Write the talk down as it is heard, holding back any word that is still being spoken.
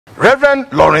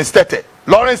Reverend Lawrence Tetteh.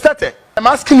 Lawrence Tetteh, I'm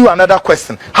asking you another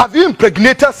question. Have you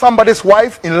impregnated somebody's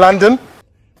wife in London?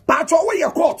 Pacho, where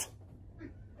you caught?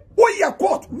 Where you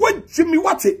caught? What Jimmy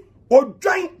Watty or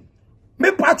join me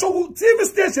Pacho TV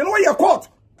station? Where you caught?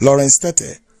 Lawrence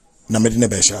Tetteh, na medine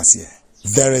beshasie.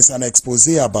 There is an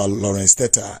expose about Lawrence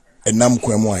Tetteh and nam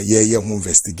kwemwa ye home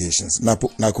investigations.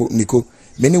 Nako Nico,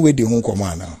 many way the home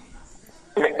komana.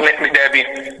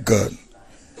 Good.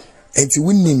 And to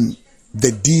win the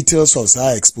details of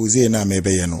our expose na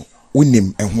mebe no.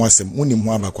 Unim and wasem, unim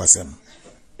waba kwasem.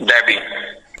 Debbie.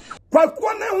 Kwaku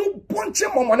Annan Kumchacha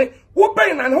momone, wo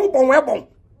ben na ho bon webon.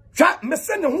 Twa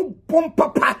mese ne ho bon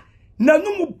papa, na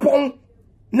numu bon,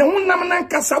 ne ho nam nan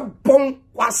kasa bon,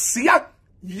 wasia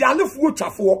yalefu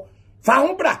twafo. Fa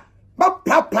ho bra, ba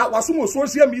papa waso mo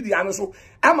social media no so,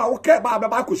 ama wo ke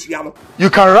ba kosia no. You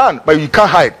can run, but you can't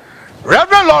hide.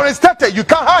 Reverend Lawrence Tetteh, you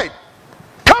can't hide.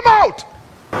 Come out!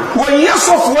 When years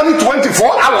of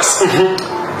 24 hours,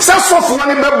 says of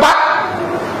one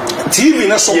TV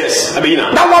na so. Yes,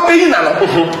 abina. That wa be na no.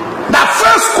 That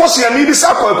first question me be say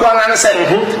Kwaku Annan say.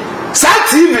 Say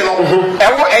TV no. E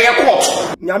wo eye court.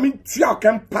 Nyame tia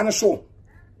kan pan so.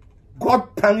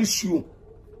 God punish you.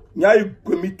 Nyai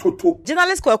gwemi toto.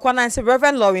 Journalist Kwaku Annan say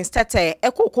Reverend Lawrence Tetteh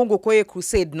Eko Congo koye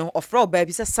crusade no ofra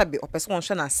oba say sabe opeso won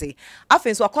hwe na say.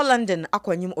 Afen so akọ London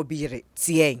akwanyim obiyire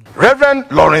tie.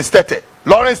 Reverend Lawrence Tetteh.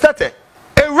 Lawrence Tetteh.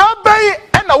 A rabbi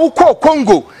and a wuko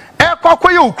Congo. Eko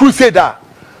koye crusade.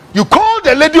 You call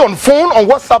the lady on phone on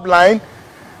WhatsApp line.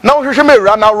 Now she may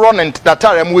run out running that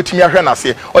time with me and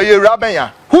say, "Oh, you rabbi,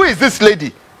 who is this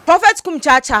lady?" Prophet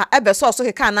Kumchacha ebe so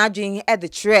keka na adwen e de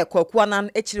kire Kwaku Annan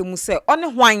ekire mu se one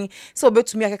hwan se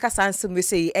obetumi akeka sansem we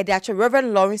say e de ache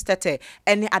Reverend Lawrence Tetteh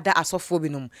ene ada asofo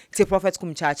binom te Prophet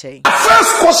Kumchacha.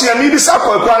 First question me be say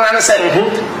Kwaku Annan say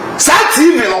sa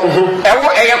TV no e wo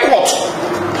eye court.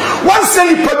 One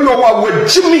say ni pabi o wa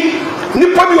wajimi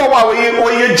ni pabi o wa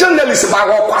we journalist ba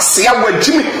wo kwase ya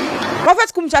wajimi.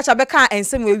 Prophet Kumchacha beka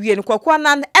ensem we wie no Kwaku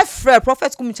Annan efre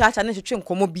Prophet Kumchacha ne twetwe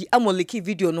nkomo bi amoleki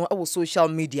video no e social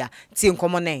media tie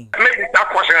nkomo nen. Maybe that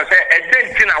question say e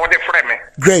denti na wo de frame me.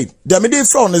 Great. The me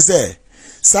from is there.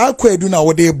 Sa kwadu na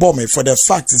wo de bomb for the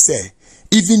fact say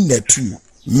even the two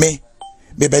me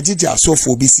beji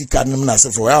asofo bi sika nim na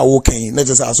asofo a wo kan na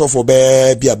just asofo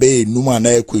be bia be numa na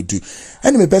ekwadu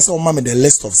and me person ma me the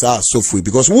list of asofo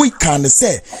because we can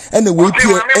say anyway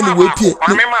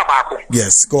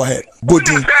yes go ahead body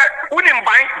unim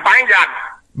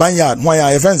banyard why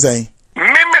are friends saying me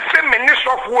say me ni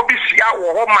sofo bi sia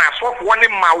wo ho ma sofo ni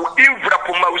ma wo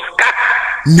envelope ma uska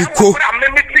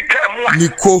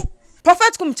Nico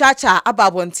Prophet Kumchacha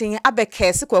ababontin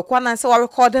abeke se Kwaku Annan se wa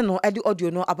record no e di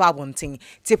audio no ababontin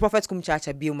ti Prophet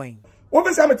Kumchacha bi man wo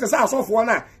be say me tesa asofo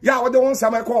na ya wo de won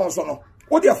sama ko so no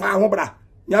wo de fa ho bra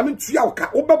nyame tua wo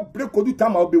ka wo be break odu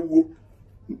tama wo be wuo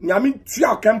nyame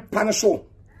tua kan pan so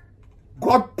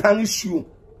God punish you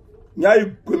nyai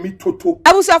gwemi toto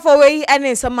abusa for we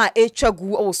ene nsama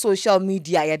etwagu o social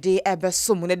media ye de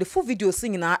ebesom na the full video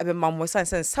sing na ebe mammo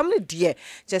sansen samle de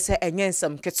je se enye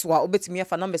nsam ketwa obetimi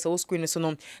afa number se wo screen so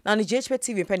no na no GhPage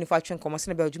TV pen fa twen komo se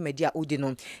na belju media odi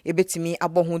no ebetimi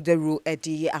aboho daru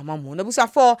edi amamu na abusa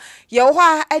for ye wo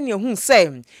ha ene hu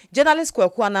se journalist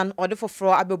Kwaku Annan ode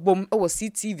foforo abebom e wo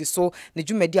CTV so na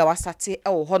dwumedia wasate e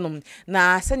wo honom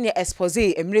na se ne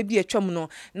expose emre bi atwam no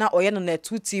na oye no na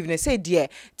 2 TV na se de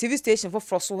TV station for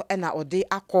froso na ode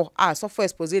akọ so for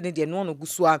expose ne de no no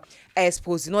gusua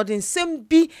expose no den sem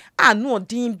bi no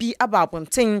odin bi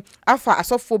ababonten afa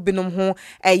asofo binom ho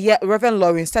eye Reverend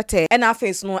Lawrence Tetteh na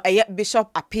afenso no eye Bishop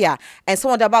Apia and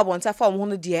some other babonta fa ho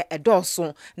no de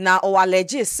edoso na o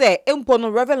allege say empo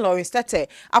no Reverend Lawrence Tetteh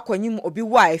akwanyim obi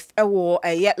wife wo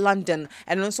eye London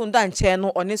and nso nda nche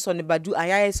no one so ne badu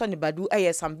ayaye so ne badu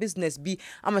eye some business bi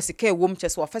amasika ewom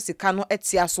chese wa fasika no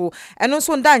etia so and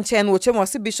nso nda nche no chemo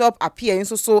se Bishop Apia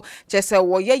nso so chese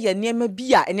wo ye niema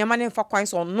bi a niema ne mfa kwan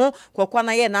so no Kwaku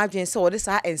Annan ye na adwen se wo de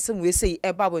sa ensem we sei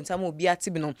e babonta ma obi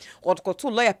ati bi no odkoto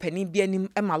lawyer pani bi anim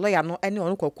e ma lawyer no ene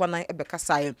ono Kwaku Annan e beka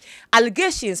sae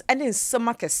allegations ene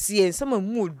nsema kese nsema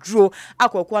mu oduro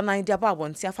Kwaku Annan de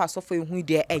babonta afa asofo ehu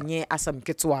de enye asam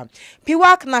ketwa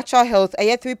Lɛak natural health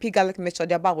 3p garlic mixture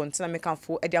de babonta na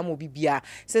mekanfo e de am obi bia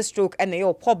say stroke ene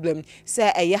your problem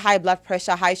say high blood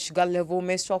pressure high sugar level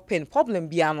menstrual pain problem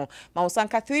bia no ma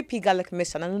usanka 3 3p garlic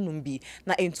mixture na numbi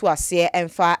na entu ase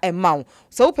emfa emaw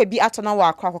so wo pe bi atona wa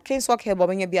akwa kensok herbal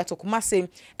benya bi atokumase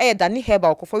dani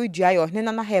herbal ko for dua yo ne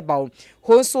na herbal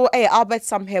honso Albert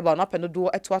Sam herbal na peno do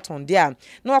eto aton dia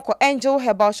na wako Angel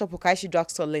herbal shop Kaishi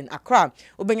drugstore lane Accra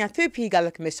obenya 3p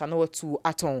garlic mixture na watu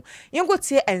aton yengo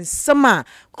tie ensema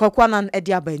Kwaku Annan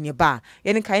edi abanye ba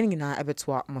ye ne kan nyina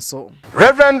ebetoa moso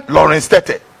Reverend Lawrence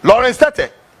Tetteh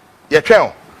ye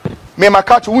twen me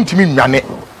makacho wuntimi nwane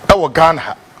e wo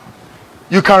Ghana.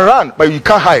 You can run but you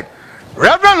can't hide.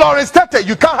 Reverend Lawrence Tetteh,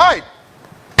 you can't hide.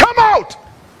 Come out.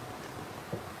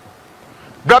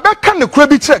 Brabe kan ne kura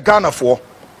bi kire Ghana for.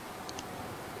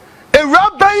 A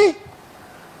rabbi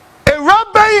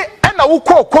and a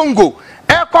wuko Congo.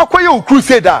 E kwakwa ye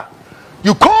crusader.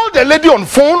 You call the lady on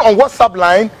phone on WhatsApp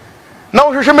line.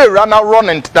 Now she may run now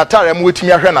running that time with me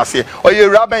ahwe say. Or ye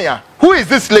rabbi. Who is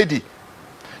this lady?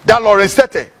 That Lawrence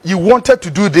Tetteh, you wanted to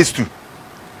do this to.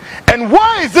 And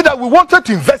why is it that we wanted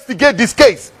to investigate this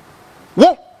case?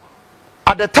 Well,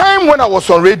 at the time when I was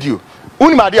on radio,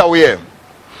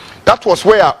 that was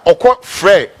where Oko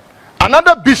Frey,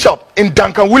 another bishop in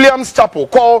Duncan Williams Chapel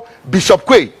called Bishop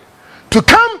Quay, to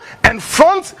come and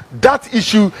front that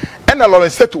issue and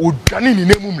Lawrence Tetteh would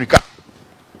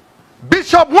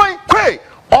Bishop Quay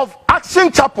of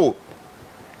Action Chapel.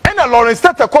 And Lawrence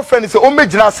Tetteh friend is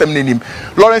Lawrence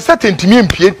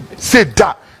Tetteh said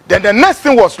that. Then the next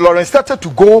thing was Lawrence Tetteh to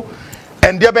go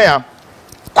and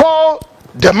call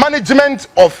the management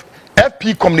of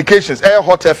FP Communications,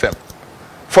 Hot FM,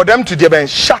 for them to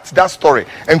shut that story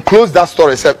and close that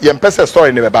story. Yempesa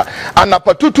story never back. And at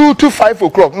 5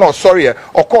 o'clock, no sorry,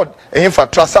 or called him for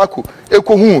Trasaku,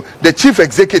 the chief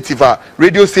executive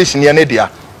radio station Yanedia.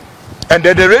 And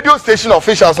then the radio station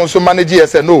officials also manage it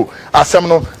said no,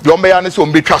 Asemno, the Ombeyanis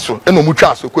Ombe Traso, and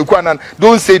Omutraso, Kwaku Annan,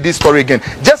 don't say this story again.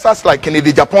 Just as like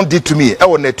Kennedy Japan did to me,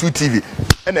 on the 2 TV.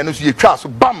 And then you trust,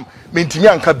 bam,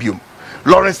 Mintimia and Kabium.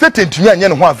 Lawrence Tetteh to me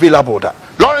and who available that.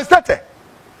 Lawrence Tetteh,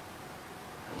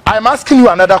 I'm asking you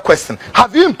another question.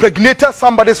 Have you impregnated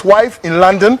somebody's wife in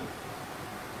London?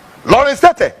 Lawrence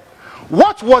Tetteh,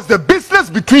 what was the business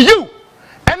between you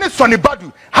and Sonny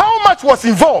Badu? How much was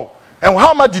involved? And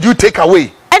how much did you take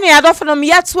away? Any other from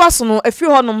yet was no a few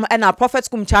honum and a prophet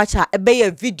Kumchacha a bay a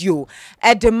video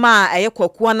edema a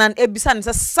Kwaku Annan ebisan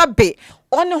sabe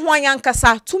on one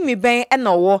yankasa to me ben and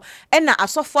no and a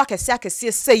soft work as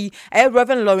say a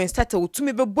Reverend Lawrence Tetteh to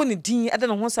me be bonny dean I don't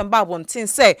know what some babon tin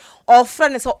say or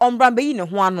friend is on Brambe in a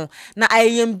huano na I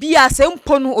am be a same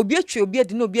pono obiatri obi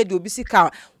de no be the obisika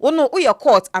ono your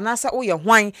court and answer all your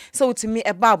wine so to me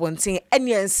a babon tin and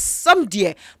yes some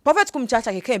dear prophet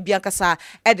Kumchacha he can be ankasa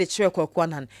at the church Kwaku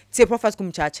Annan say prophet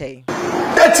Kumchacha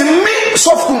that's me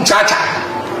soft Kumchacha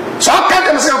so I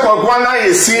can't say Kwaku Annan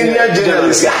is senior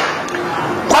journalist.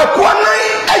 Kwaku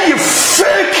Annan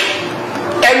fake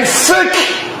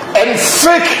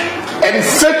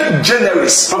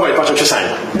journalists. Probably part of your sign.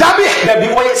 That be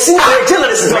why senior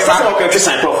journalists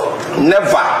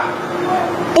never.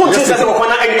 Oh, just as Kwaku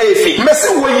Annan is fake. Messi,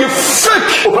 were you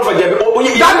fake? Oh, Prophet,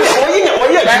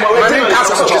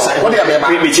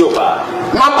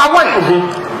 Number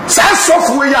one. Say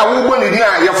software ya wo boni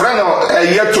dia your friend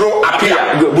yetro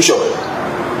appear Bishop.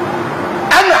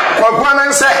 Ana Kwaku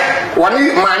Annan say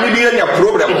wani maani bi anya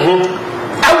problem.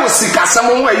 I will seek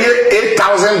asamo we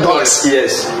 $8,000.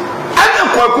 Yes.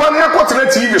 Ana Kwaku Annan akotena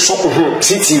TV so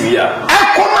CTV ya. I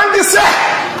command say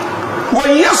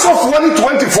when years of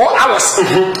 24 hours.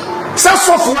 Say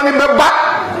software ni beba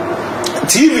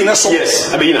TV na so.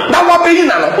 Yes, abeyina. Na wa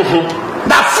beyina no.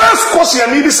 The first question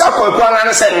you need is Kwaku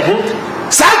Annan say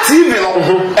Sa TV no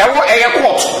ewo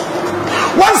court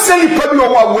one say nipa bi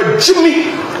owa wa Jimmy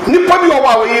nipa bi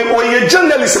owa we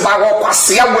journalist ba wo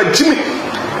kwase ya wa Jimmy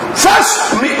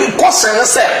first me question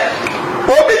say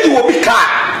obi di obi ka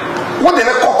what dey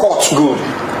court good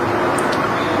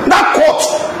that court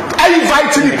I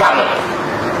invite nipa no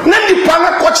na nipa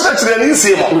na court na ni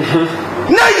nse mo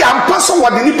na ya mpa so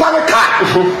what nipa na ka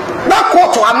that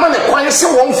court ama ne kwan se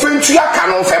won fentu aka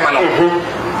no fema no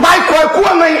by Kwaku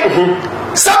Annan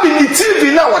Sabi ni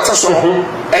TV na wata so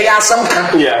e ya asam kan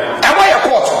e wa ya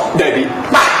court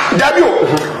dabi o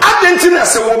adentina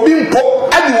se wo bi mpo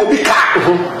ade wo bi ka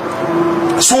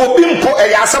so wo bi mpo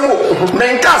e ya asam o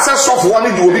menka se soft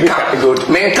one de wo bi ka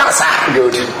menka sa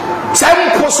good sai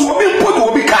mpo so wo bi mpo de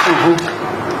wo bi ka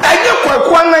enye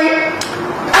Kwaku Annan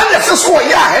ade se so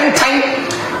ya hentan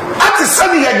ati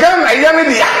sabi ya Ghana ya ne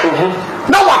dia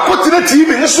na wa kotina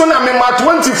TV ni so na me ma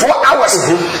 24 hours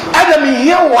ade me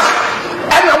here wa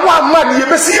ana wa mad ye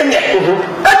besi enye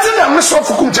etina me so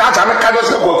fukum chacha me ka do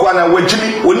se Kwaku Annan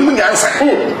wajimi onim nyansa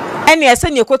ene ese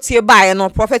ne kotie bae no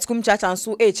Prophet Kumchacha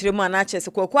nso echire mu ana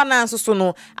chese Kwaku Annan so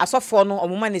no asofo no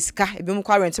omuma ne sika ebim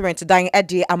kwa rent dan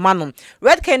ede amano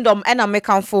Red Kingdom ena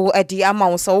mekanfo ede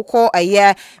ama so wokọ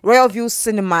aye Royal View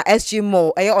Cinema SG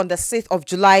Mall aye on the 6th of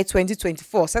July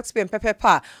 2024 6 p.m.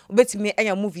 pepepa obetimi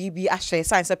enya movie bi ahye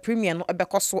science premiere no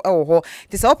ebekoso ewo ho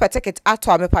te se op ticket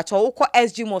ato amepacha wokọ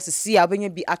SG Mall sisi a obenya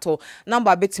bi ato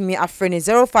number betimi afrene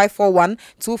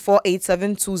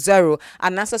 0541248720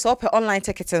 and answer so op online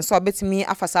ticket and so betimi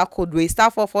afasa code way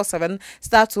 *447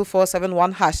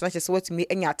 *2471 hash na chese wetimi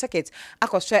enya ticket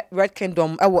akoshe Red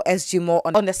Kingdom ewo SG Mall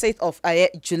on the 6th of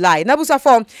July na busa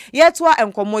form yetwa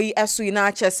enkomo yi esu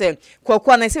na chese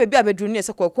Kwaku Annan se bebi abedru ne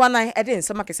se Kwaku Annan ede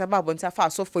nsema kese ba bonta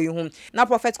fa so for you na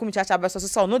Prophet Kumchacha beso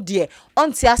so no de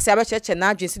onti ase abecheche na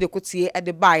adwensi de kotie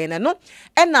ede bae na no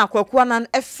ena Kwaku Annan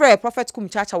efre Prophet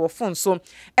Kumchacha wo phone so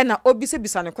ena obise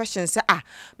bisa ne question se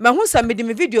mahu se me de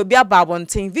me video bi aba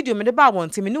bonten video me de ba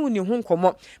bonten me ne woni hu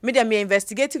nkomo me de me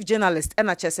investigative journalist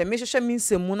ena chese me hwehwe me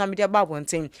nsemu na me de ba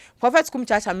bonten Prophet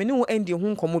Kumchacha me ne hu endi hu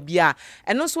nkomo bia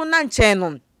eno so na nchen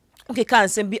no okay can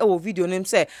send be our video name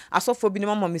say asofo bi ne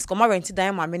mama miss come rent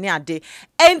dan ma me ne ade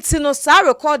enti no sa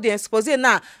recording expose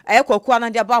na Kwaku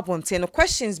Annan dia ba bonten no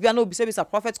questions bia na obi say bisa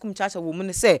Prophet Kumchacha wo mu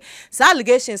ne say sa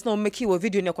allegations na o make you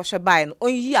video ne kwhwe bai no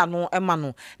onyi ano ema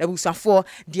no na busafo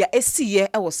dia esiye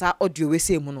e wo sa audio we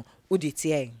say mu no odi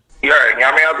tie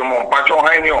nyame adomo pacho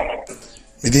han ni o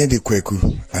Midin de Kwaku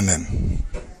Annan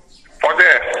ode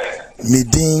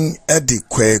Midin edi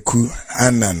Kwaku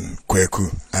Annan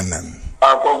Kwaku Annan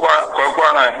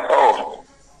oh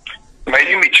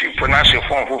my me cheap na se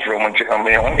phone from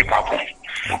me only papo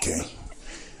okay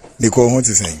Niko what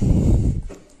to say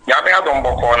nyame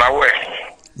adomo ko na we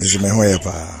Mezi me ho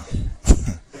pa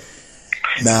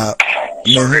na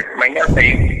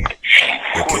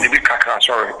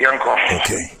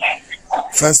okay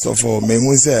first of all me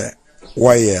hu say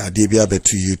why ade bia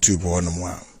beto YouTube on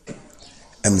mo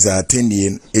emza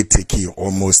attending it take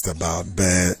almost about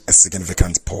a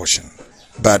significant portion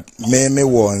but me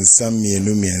won some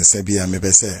mienu miensa bia me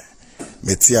be say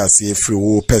meti ase free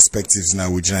wo perspectives na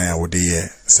wo giant wo dey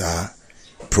sir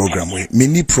program we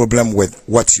many problem with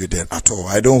what you did at all.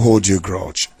 I don't hold you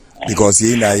grudge because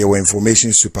you know your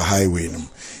information super highway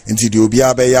nti di obi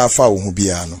abeya fa wo hu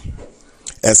bia no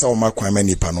esa o makwama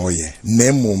nipa no ye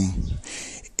nemum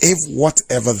if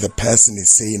whatever the person is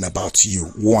saying about you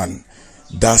one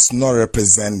does not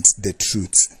represent the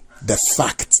truth, the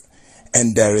fact,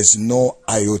 and there is no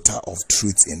iota of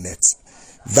truth in it.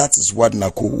 That is what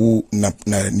Niko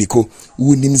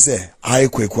Nimze I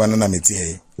Kwaku Annan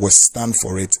will stand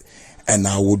for it, and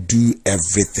I will do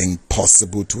everything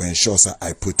possible to ensure that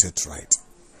I put it right.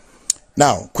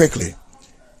 Now, quickly,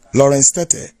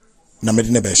 Tetteh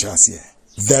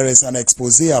there is an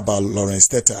expose about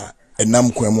Tetteh and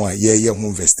Namkwemwa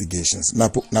investigations.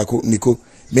 Niko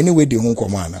many way the home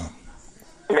commander.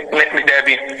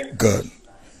 Good.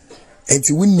 And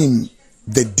to win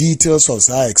the details of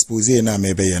our expose na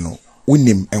maybe no win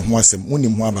him and wasem win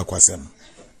him wabakwasem.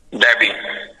 Debbie.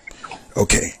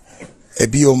 Okay.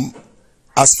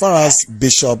 As far as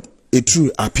Bishop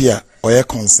Etru appear or a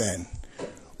concern,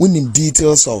 win him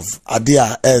details of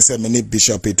Adia as many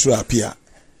Bishop Etru appear.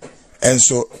 And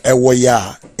so a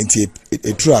waya into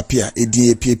a true appear a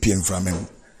DAPPM from him.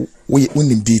 We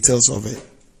win details of it.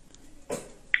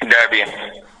 Debbie.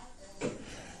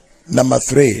 Number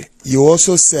 3, you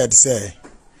also said, say,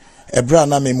 a brand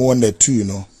name 1 or 2,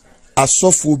 no. A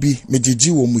softwobi,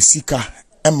 Mejiji wo musika,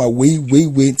 Emma way,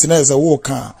 Tenaz a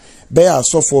walker, bear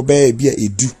software bear be a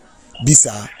do.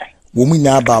 Bisa, woman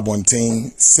na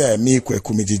babontain, say, me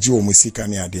Kwaku Mejiji wo musika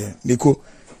near there. Nico.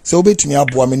 So bet me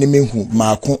aboa me ne mehu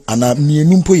maako ana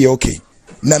mienumpo ye okay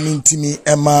na mintimi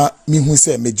ema mihu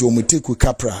se mejo muteku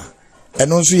kapra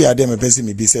eno nso ya de me pese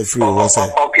me bi se free wo se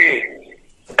okay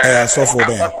so for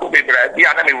them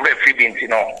ya na me re free binti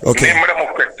no okay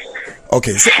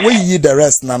okay so we yi the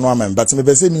rest na no amen but me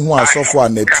pese mihu asofo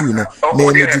na tu no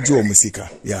na me juju o musika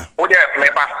yeah o de me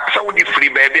ba so we free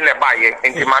baby na ba ye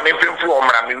enti ma me mfemfu o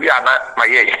mra me wi ana ma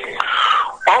ye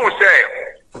o say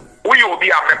we will be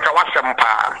a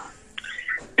metrawasempa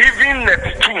even net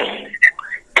 2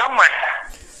 come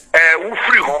we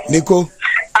free home Nico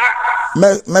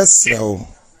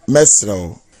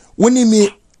mesro woni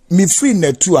me free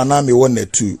net 2 ana me won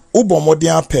net 2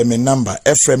 ubomodin apɛ me number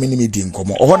efrem ni me di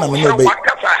nkomo oho na me no be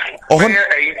oho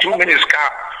 2 minutes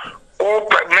ka o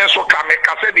meso ka me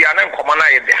ka se dia na nkomo na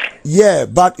ye de yeah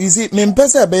but is it me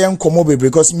mpese be nkomo be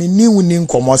because me ni uni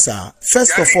nkomo sa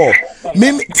first of all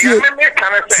me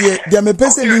dia me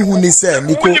pese ni hu ni se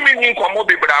Nico me ni nkomo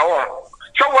be bra ho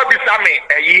so what be sa me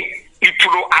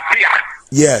ituro apia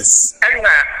yes and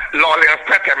Lawrence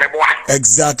Tetteh me boy.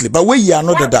 Exactly. But where you are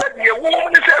not that.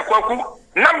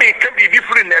 Na me can be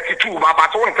different 92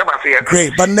 but won tell say.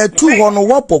 Great. But na 2 on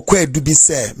what pokwe do be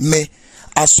say me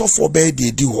asofo be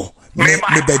dey di ho. Me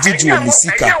bejiji o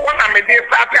misika.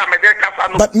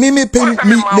 But me pan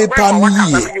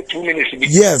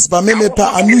yes, but me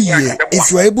pan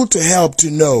if you are able to help to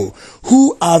know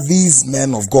who are these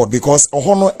men of God, because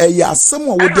ohono eya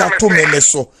someone would ya to me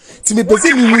so ti me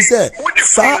person you say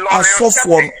sa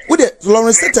asofo wo de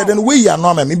Lawrence Tetteh then we ya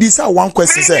no me be say one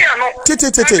question say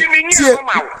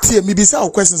tie me be say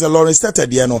question say Lawrence Tetteh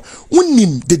there no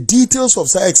unim the details of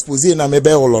say expose na me be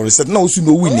Lawrence Tetteh na also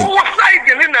no win.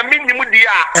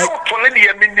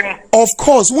 Of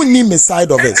course, we need a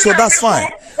side of it, so that's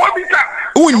fine.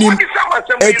 We need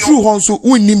a true honso.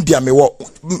 We need the me what.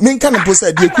 Men can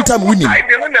possess the kutam winning.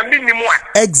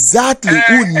 Exactly,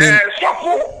 we need.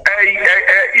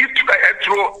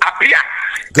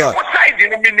 God.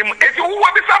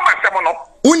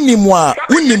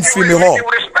 Unim free me ho.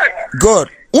 God.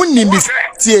 Unim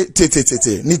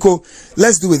Nico,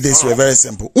 let's do it this way, very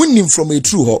simple. Unim from a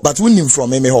true ho, but unim from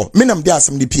me ho. Menam dia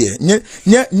asem di pie.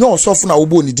 No soft na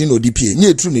obo ni dino di pie.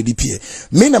 Nye true ni di pie.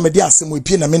 Menam dia asem we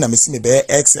pie na menam si me be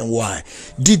X and Y.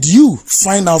 Did you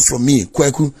find out from me,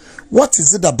 Kwaku? What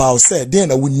is it about say then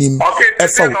unim? Okay,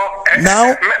 now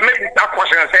maybe that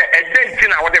question say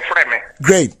anything I would frame me.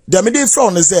 Great. The me dey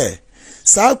from say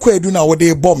sa Kwadu na wo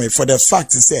dey bomb me for the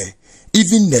fact say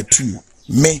even the true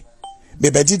me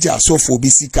bejiji asofo bi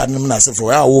sika nem na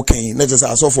asofo a wo kan na just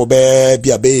asofo be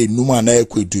bia be numa na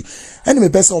Kwadu and me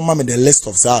person o ma me the list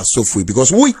of asofo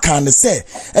because we can say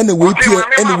anyway pie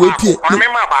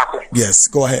yes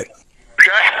go ahead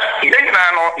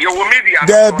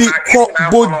there be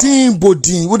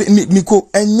bodin Nico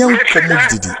enyam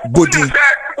commodity bodin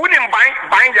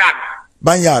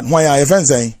banyard why are friends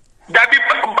saying that be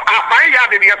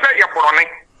banyard dey say your borone.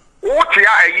 What ya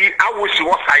I wish you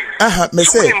was me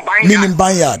say meaning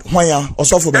banyard why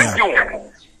osofo banyard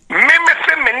me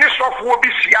say me soft wo bi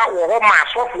sia wo ma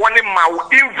soft one ma wo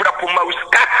envelope ma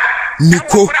uska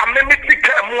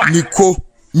Nico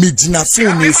me gina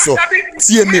phone so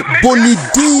tie me boni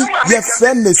din ye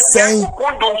friend is saying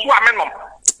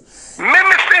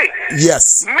me say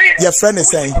yes your friend is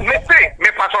saying me say me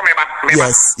pass on me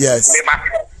yes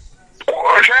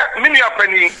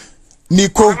me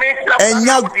Nico,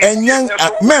 enya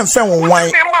men friend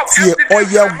wine tie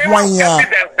oye wine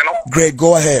great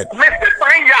go ahead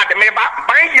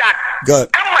good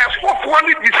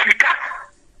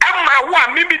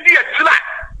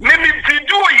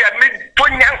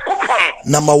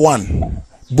number 1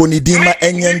 bonidima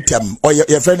enyentem or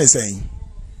your friend is saying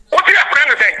what your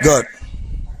friend is saying good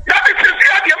that is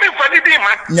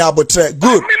Nyabotre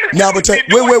good Nyabotre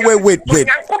wait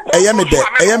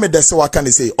I me so what can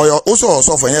they say or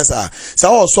also for yes sir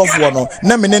so for no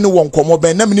na me ne won komo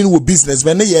ben na me ne wo business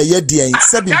ben ye dey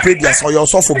 7 previous or your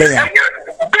so for ben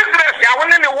business ya won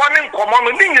ne won komo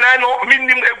no ni nyina no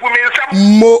minim egumi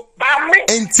mo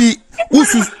enti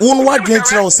won wadwen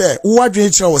kire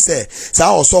say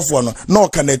sa osofo no na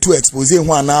ka na to expose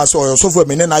hu ana so osofo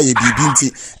me ne na ye bibi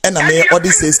nti e na me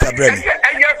odi say stabra me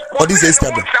odi say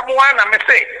stabra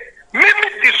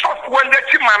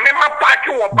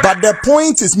but the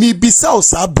point is me bisao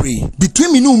sabri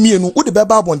between me no me no wo de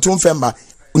beba bonton femba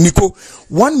Nico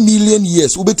 1 million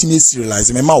years ubetimi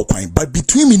serialize me ma okwan but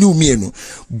between me no me no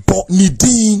but ni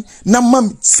din na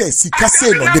mam say sika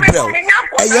say no de brel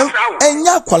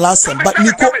enya kwala sem but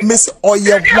Nico miss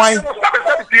oye wine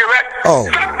oh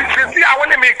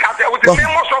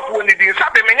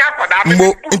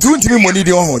mo ntumi money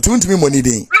din ho ntumi money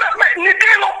din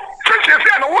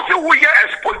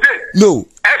no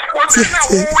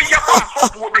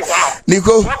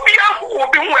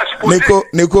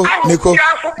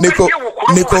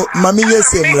Nico mami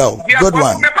yesem raw good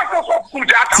one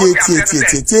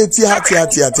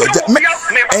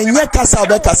enya kasa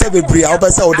be kasa bebre a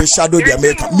obesa o de shadow the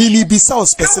America mini be so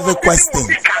specific question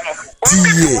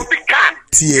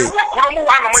tie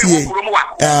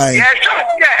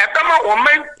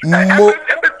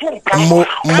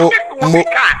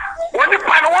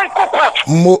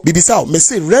mo bibisa me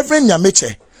say Reverend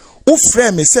Nyameche o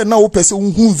frame me say na o pese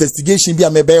hu investigation bi a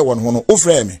me be won ho no o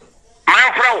frame me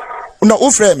no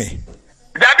o frame me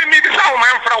that be me bisa o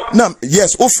man frau no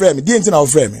yes o frame me didn't na o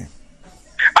frame me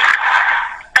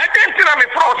I didn't na me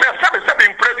frau say sabe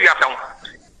impress am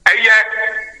eye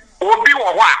obi wo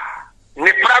ho a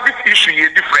ne private issue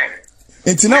is different.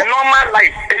 It's not normal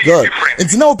life is different.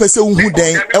 It's now person who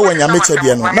den e wa Nyameche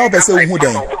de no. Now person who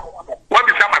den. What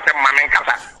be some say mamen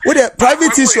kasa. with a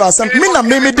private issue as me na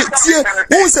me tie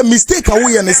who say mistake a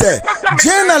we ne say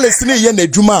journalist ne ye na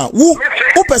adwuma wo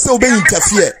pese obe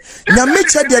interfere na me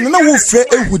che de na wo frɛ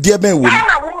ehudie ben wo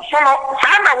sana wo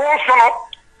so no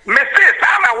me say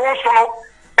sana wo so no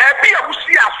e bi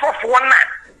abusi asofo na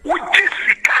wo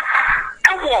jisika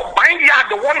ewo ban ya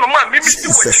de won no ma me bi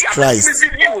Jesus Christ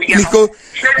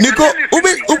Nico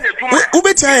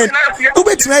ube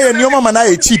try nyoma mana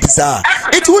e cheap sa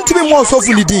it won't be more so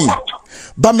for the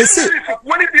but me say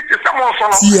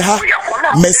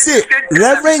me say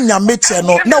Reverend Nyameche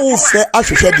no na wo frɛ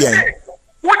ahwehwɛ bian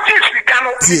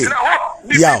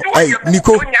yeah hey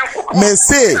Nico me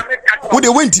say wo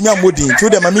de went me amodin to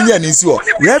dem amenya ni si o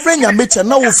Reverend Nyameche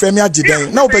na wo frɛ me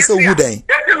agidan na wo pese wo dan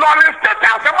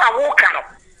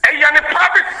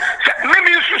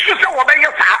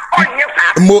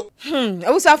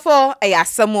for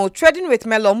a trading with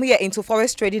Melo, we are into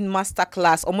forest trading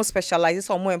masterclass, almost specializes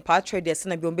on more empowered traders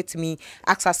and a bit me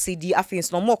access CD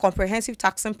affins no more comprehensive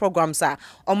taxing programs are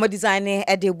or more designing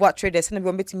a day what traders and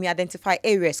a bit me identify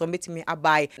areas or bit me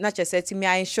buy not just say to me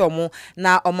I ensure more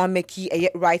now or my make a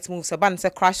right moves abundance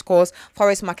crash course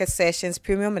forest market sessions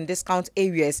premium and discount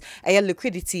areas a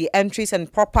liquidity entries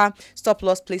and proper stop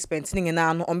loss placements ning and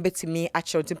on bit me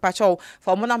actual temperature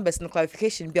for more numbers and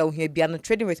clarification be on here be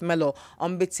trading with Melo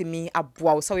on betimi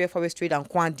aboa so we forest trade and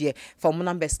kwandie for mo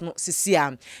numbers no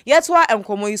sisia yetwa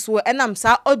enkomo yiso enam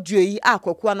sa audio yi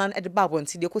Kwaku Annan de babon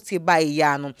ti de kotie bai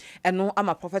ya no eno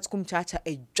ama prophet Kumchacha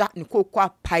edwa ne kokwa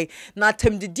pai na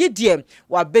temdidie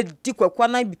wa bedi Kwaku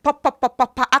Annan bi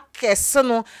papa akese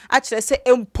no a kire se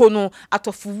empo no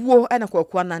atofuwo ena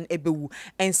Kwaku Annan ebewu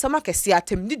ensama kese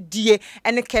atemdidie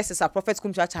ene cases a prophet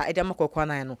Kumchacha e de ma Kwaku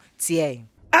Annan no tie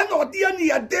and odi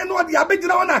ani ade no odi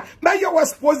abegina wona me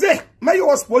was pose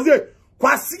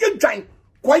kwasi dwan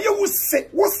kwaye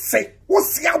wo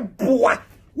se aboa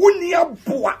woni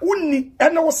aboa woni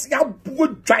ene wo se aboa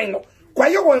dwan no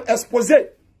kwaye won expose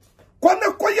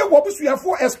kwana kwaye wo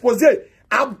busuafo expose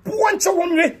aboa nche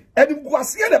wonwe eni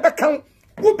buase na bekan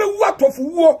wo bewu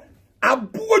atofuwo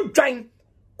aboa dwan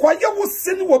kwaye wo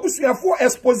se ni wo busuafo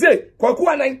expose Kwaku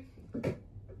Annan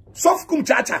soft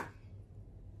Kumchacha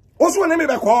Oso ne me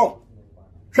be ko.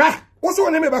 Hwa, oso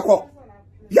ne me be ko.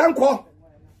 Yanko.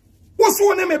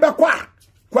 Oso ne me be ko.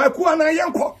 Kwaku Annan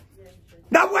yanko.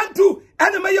 That went to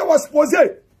enemy was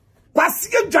pose.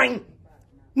 Kwasi dwan.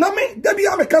 Na me da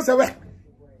bia me kasa we.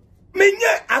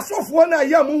 Menye asofo na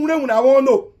ya mu nwuna won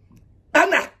no.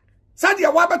 Ana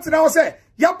sadia wa betena wo say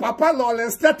ya papa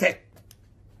Lawrence Tetteh.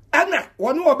 Ana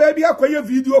wonu oba bia akoye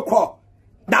video call.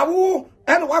 Da wo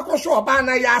en wa ko show ba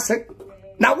na ya ase.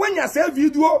 Na when you say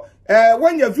video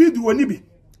when your video ni bi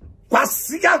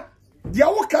kwasiga dia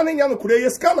wo kan nya no kure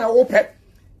yeska na wo pe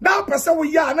da pese wo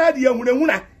ya na dia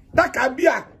hunahuna da ka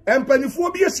bia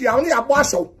empanifo bi esia wo ne abo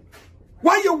aso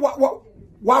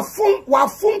wa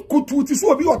fun kututi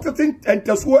so bi oteten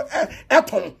entaso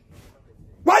eton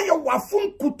wa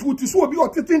fun kututi so bi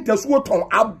oteten entaso ton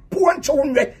abo nche wo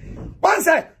nwe ban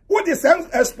say wo de sem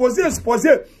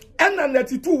expose enna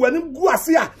 92 wani gu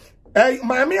ase a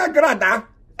maame agrada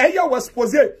eya was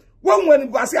pose when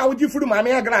guase a wogi furu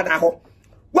maame agrada ho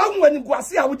when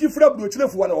guase a wogi furu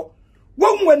abrochirefo no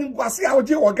when guase a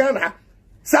wogi organa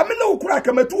same na okura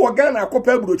kamatu organa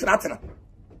akopa abrochira atena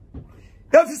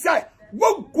efisai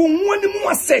wogunwani mu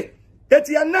ase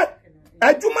etia na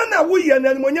adwuma na wo ye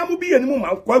na monyam bi ye ni mu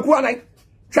ma Kwaku Annan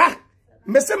hwa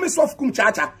mese me soft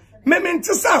Kumchacha me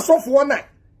ntisa asofo na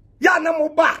ya na mo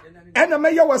ba ena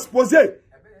me ya was pose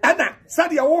Ana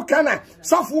sadia wo kana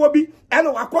sofo obi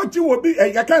ena wakoji obi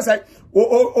ya kan say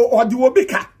o di obi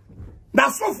ka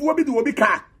na sofo obi di obi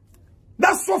ka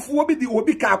that sofo obi di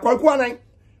obi ka Kwaku Annan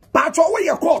pacho wo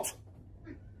ye court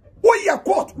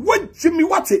wo jimi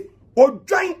wate o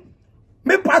dwan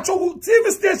me pacho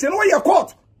TV station wo ye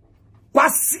court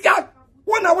kwasia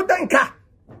wona wo danka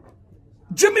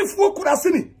jimi fu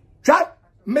kurasini twa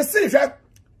message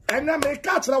ena me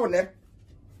ka kira wo ne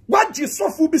waji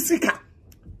sofo bi sika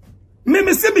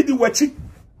me se bi di wachi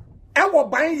ewo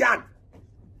ban yard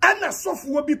ana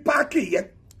sofuo bi park ye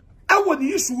ewo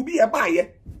ni issue bi e ba ye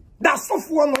da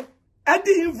sofuo no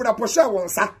edi infra posha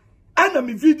wonsa ana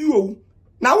me video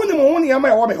na woni mo honi ama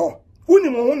e wo me ho woni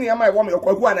mo honi ama e wo me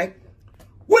Kwaku Annan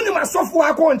woni ma sofuo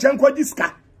akọ nchen kwaji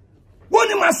ska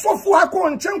woni ma sofuo akọ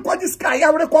nchen kwaji ska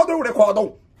ya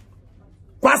record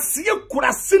kwasie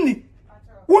kurasini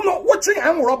wono wochi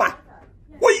an roba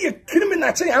woye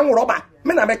criminal chen an roba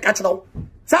me na me catch now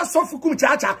sa sofu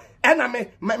Kumchacha ena me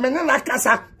na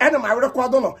kasa ena ma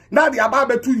record no na dia ba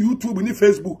betu YouTube ni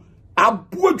Facebook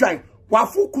abuo dwan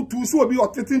wafu kutu so obi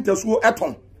otetin tesuo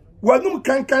eton wanum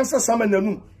kankan sa sama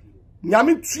nanum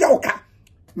nyame tua oka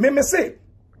me say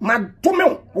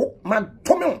magdomeo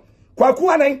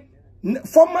Kwaku Annan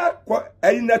former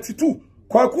net2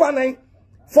 Kwaku Annan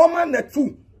former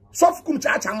net2 Sof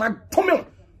Kumchacha magdomeo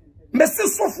me say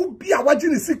sofu bia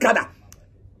wagini sikada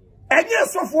enye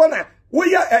sofu na wo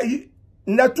ya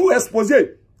net2 expose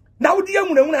na wo dia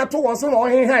nwuna ato won so na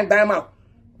ohenhan dan ma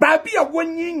ba bia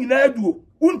wonyi nyina aduo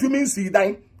untumi nsi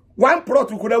dan one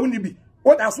protocol woni bi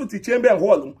what aso ti chamber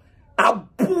hall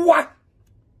aboa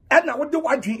na wo de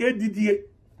wadwen edidie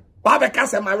ba be ka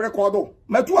se ma record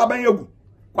metu aban yagu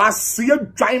kwase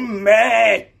adwan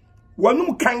me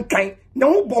wanum kankan na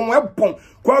ho bon ebon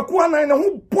Kwaku Annan na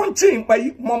ho bonche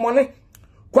pai momone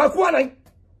Kwaku Annan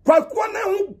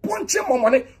ho bonche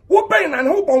momone wo ben na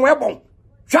ho bon ebon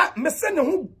hwa me se ne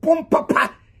ho bon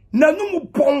papa na num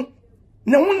bon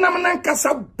ne ho nam nan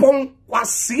kasa bon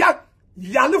kwase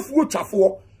yalefu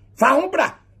twafo fa ho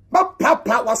bra ba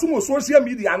papa waso social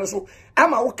media no so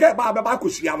ama wo ke ba ba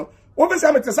kosia no wo be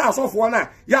se me te sa asofo na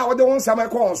ya wo de won sama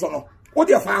ko on so no wo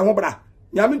de fa ho bra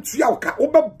nyame tua wo ka wo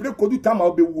be break odu tama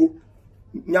wo be wuo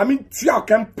nyame tua wo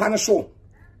kan punish you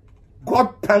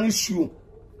God punish you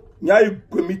nyai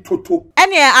gwemi toto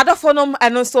any adofonom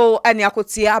and so any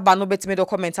akotia aba no betime do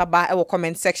comment aba e wo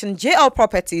comment section. JL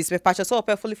Properties we purchase so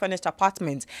fully furnished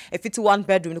apartment a 51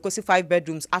 bedroom because 5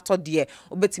 bedrooms ato there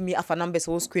obetimi afa numbers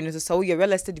wo screen so you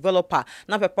real estate developer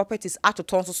na pe properties ato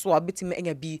ton so obetimi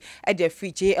enya bi e dey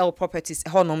free JL Properties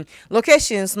honom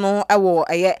locations no e wo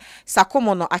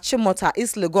Sakomo no Achimota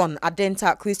East Legon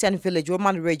Adenta Christian Village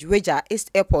Roman Ridge Wager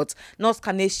East Airport North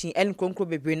Carnation and Konkro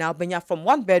Bebre now benya from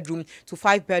 1 bedroom to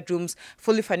 5 bedrooms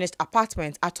fully furnished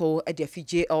apartment at all at the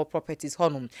JL Properties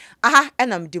honum. Aha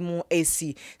enam demo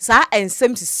AC. Sa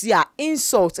ensem sisi a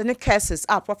insults and curses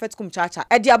are Prophet Kumchacha.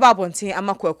 Edi ababonte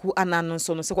ama Kwaku Annan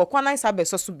so no se Kwaku Annan sabe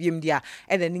so so biem dia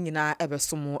e na nyina ebe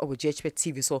so mo e GhPage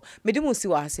TV so medimo si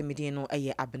wa ase medin no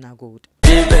eye Abena Gold.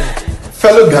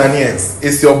 Fellow Ghanaians,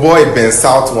 it's your boy Ben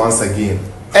South once again.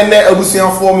 And then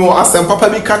abusuafo mi asem papa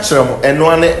bi ka kire mo eno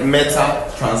ane Meta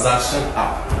transaction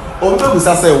app.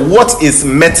 Say, what is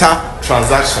Meta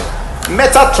transaction?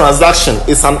 Meta transaction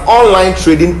is an online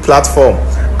trading platform.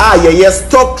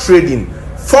 Stock trading,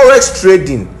 forex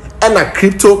trading, and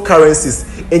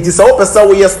cryptocurrencies. It is all person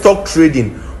we stock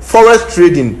trading, forex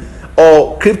trading,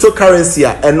 or cryptocurrency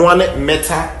and one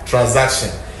Meta transaction.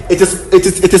 It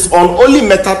is on only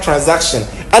Meta transaction.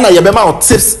 And I have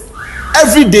tips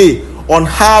every day on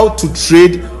how to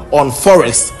trade on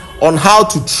forex, on how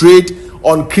to trade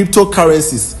on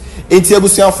cryptocurrencies. To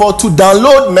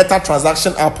download Meta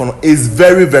transaction app is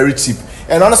very, very cheap.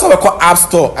 And honestly, we call App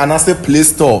Store and I say Play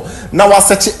Store. Now I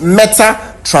search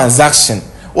Meta transaction.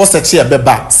 What's search here?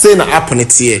 Beba say na app on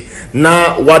it here.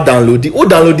 Now what download it?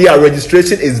 Download it. Our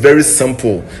registration is very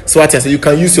simple. So what I say, you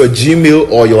can use your Gmail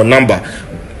or your number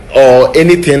or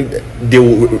anything they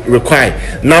will require.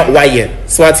 Now why here?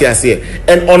 So what I say,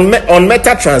 and on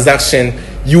Meta transaction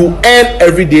you earn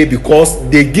every day because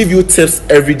they give you tips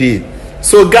every day.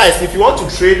 So guys, if you want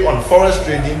to trade on forex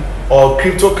trading or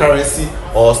cryptocurrency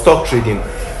or stock trading,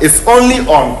 it's only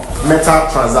on Meta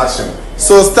transaction.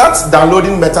 So start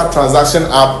downloading Meta transaction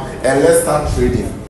app and let's start trading.